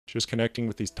just connecting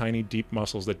with these tiny deep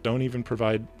muscles that don't even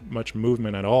provide much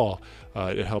movement at all,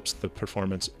 it helps the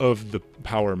performance of the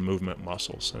power movement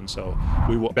muscles. And so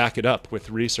we will back it up with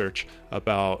research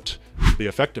about the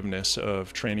effectiveness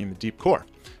of training the deep core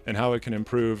and how it can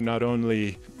improve not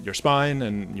only your spine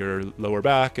and your lower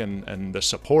back and the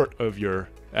support of your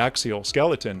axial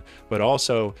skeleton, but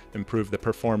also improve the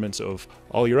performance of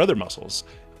all your other muscles.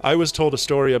 I was told a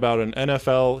story about an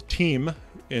NFL team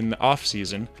in the off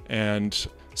season, and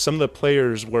some of the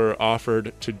players were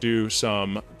offered to do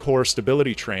some core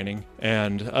stability training,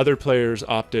 and other players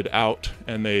opted out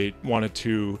and they wanted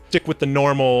to stick with the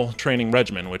normal training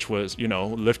regimen, which was,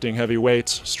 lifting heavy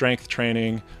weights, strength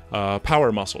training,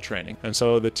 power muscle training. And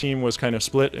so the team was kind of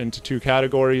split into two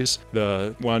categories.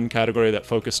 The one category that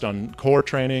focused on core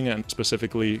training and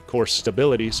specifically core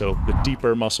stability, so the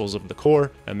deeper muscles of the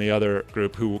core, and the other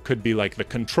group who could be like the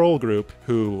control group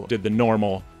who did the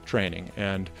normal training.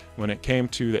 And when it came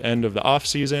to the end of the off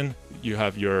season, you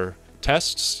have your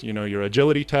tests, your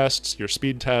agility tests, your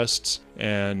speed tests,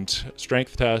 and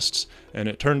strength tests. And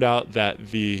it turned out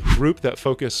that the group that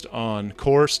focused on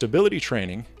core stability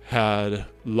training had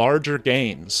larger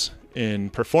gains in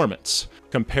performance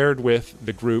compared with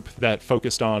the group that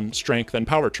focused on strength and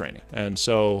power training. And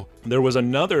so there was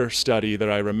another study that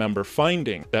I remember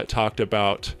finding that talked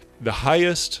about the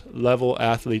highest level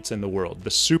athletes in the world, the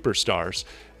superstars,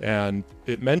 and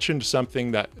it mentioned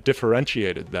something that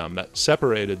differentiated them, that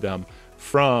separated them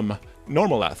from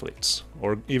normal athletes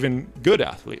or even good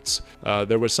athletes.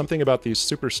 There was something about these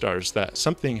superstars that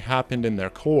something happened in their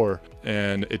core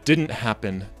and it didn't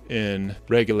happen in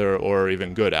regular or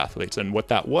even good athletes. And what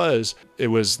that was, it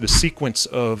was the sequence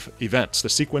of events, the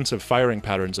sequence of firing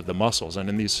patterns of the muscles. And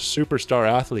in these superstar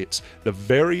athletes, the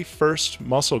very first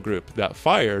muscle group that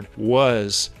fired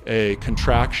was a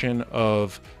contraction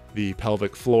of the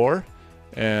pelvic floor.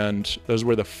 And those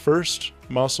were the first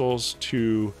muscles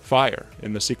to fire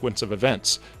in the sequence of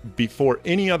events before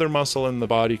any other muscle in the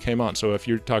body came on. So if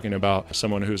you're talking about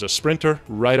someone who's a sprinter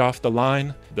right off the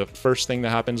line, the first thing that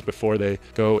happens before they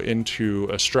go into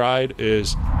a stride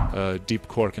is a deep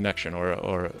core connection,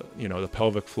 or the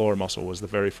pelvic floor muscle was the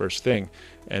very first thing.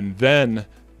 And then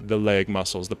the leg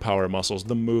muscles, the power muscles,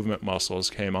 the movement muscles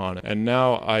came on. And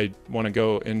now I want to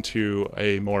go into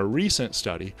a more recent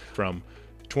study from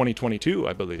 2022,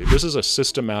 I believe. This is a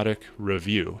systematic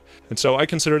review. And so I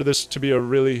consider this to be a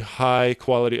really high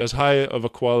of a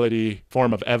quality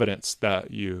form of evidence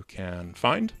that you can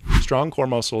find. Strong core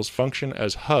muscles function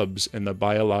as hubs in the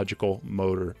biological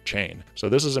motor chain. So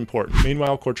this is important.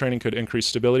 Meanwhile, core training could increase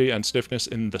stability and stiffness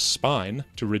in the spine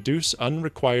to reduce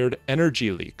unrequired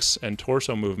energy leaks and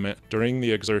torso movement during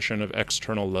the exertion of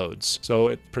external loads. So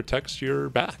it protects your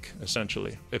back,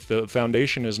 essentially. If the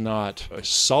foundation is not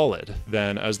solid,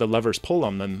 then as the levers pull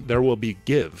on them, there will be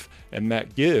give. And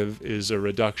that give is a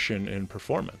reduction in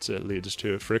performance. It leads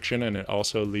to friction and it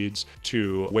also leads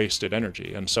to wasted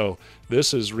energy. And so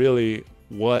this is really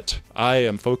what I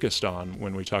am focused on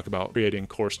when we talk about creating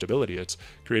core stability. It's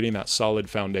creating that solid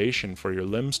foundation for your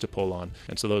limbs to pull on.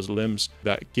 And so those limbs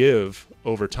that give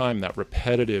over time, that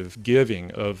repetitive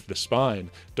giving of the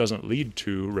spine doesn't lead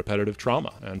to repetitive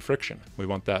trauma and friction. We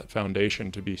want that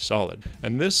foundation to be solid.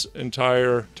 And this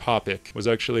entire topic was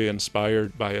actually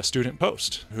inspired by a student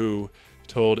post who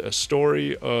told a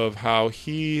story of how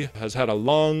he has had a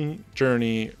long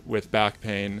journey with back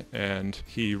pain, and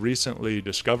he recently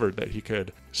discovered that he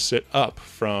could sit up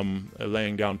from a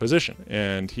laying down position,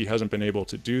 and he hasn't been able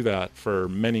to do that for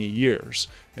many years.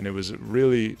 And it was a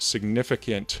really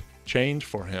significant change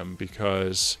for him,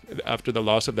 because after the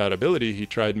loss of that ability, he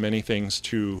tried many things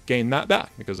to gain that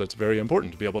back, because that's very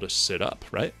important to be able to sit up,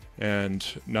 right? And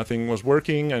nothing was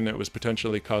working, and it was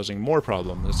potentially causing more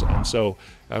problems. And so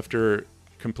after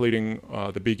completing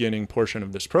the beginning portion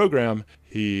of this program,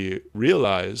 he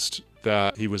realized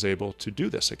that he was able to do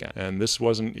this again. And this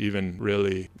wasn't even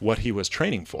really what he was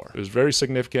training for. It was very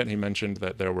significant. He mentioned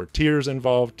that there were tears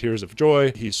involved, tears of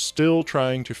joy. He's still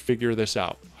trying to figure this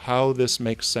out, how this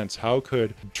makes sense. How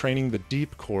could training the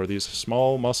deep core, these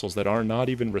small muscles that are not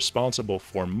even responsible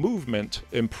for movement,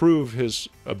 improve his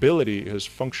ability, his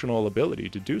functional ability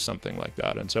to do something like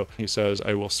that? And so he says,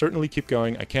 I will certainly keep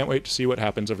going. I can't wait to see what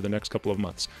happens over the next couple of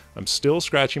months. I'm still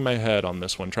scratching my head on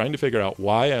this one, trying to figure out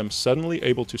why I'm suddenly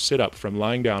able to sit up from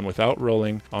lying down without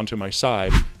rolling onto my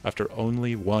side after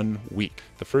only 1 week.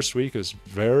 The first week is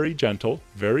very gentle,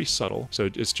 very subtle. So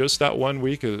it's just that 1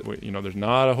 week, there's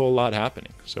not a whole lot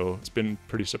happening. So it's been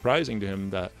pretty surprising to him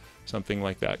that something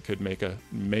like that could make a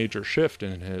major shift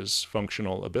in his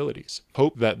functional abilities.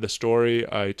 Hope that the story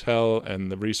I tell and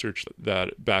the research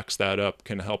that backs that up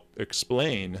can help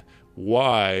explain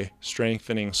why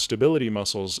strengthening stability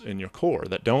muscles in your core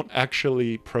that don't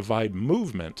actually provide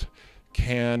movement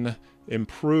can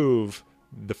improve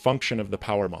the function of the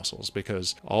power muscles,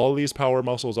 because all these power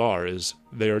muscles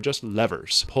they are just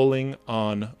levers pulling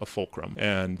on a fulcrum.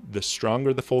 And the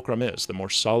stronger the fulcrum is, the more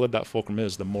solid that fulcrum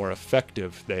is, the more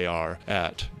effective they are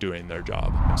at doing their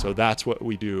job. And so that's what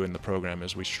we do in the program,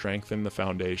 is we strengthen the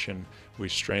foundation, we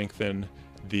strengthen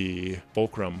the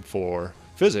fulcrum for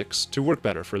physics to work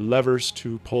better, for levers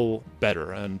to pull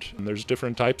better. And there's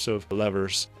different types of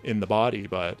levers in the body,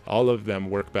 but all of them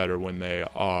work better when they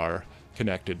are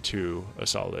connected to a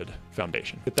solid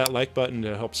foundation. Hit that like button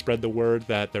to help spread the word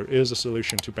that there is a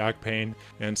solution to back pain,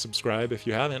 and subscribe if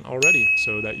you haven't already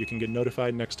so that you can get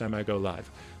notified next time I go live.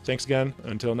 Thanks again.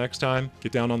 Until next time,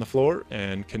 get down on the floor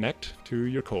and connect to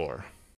your core.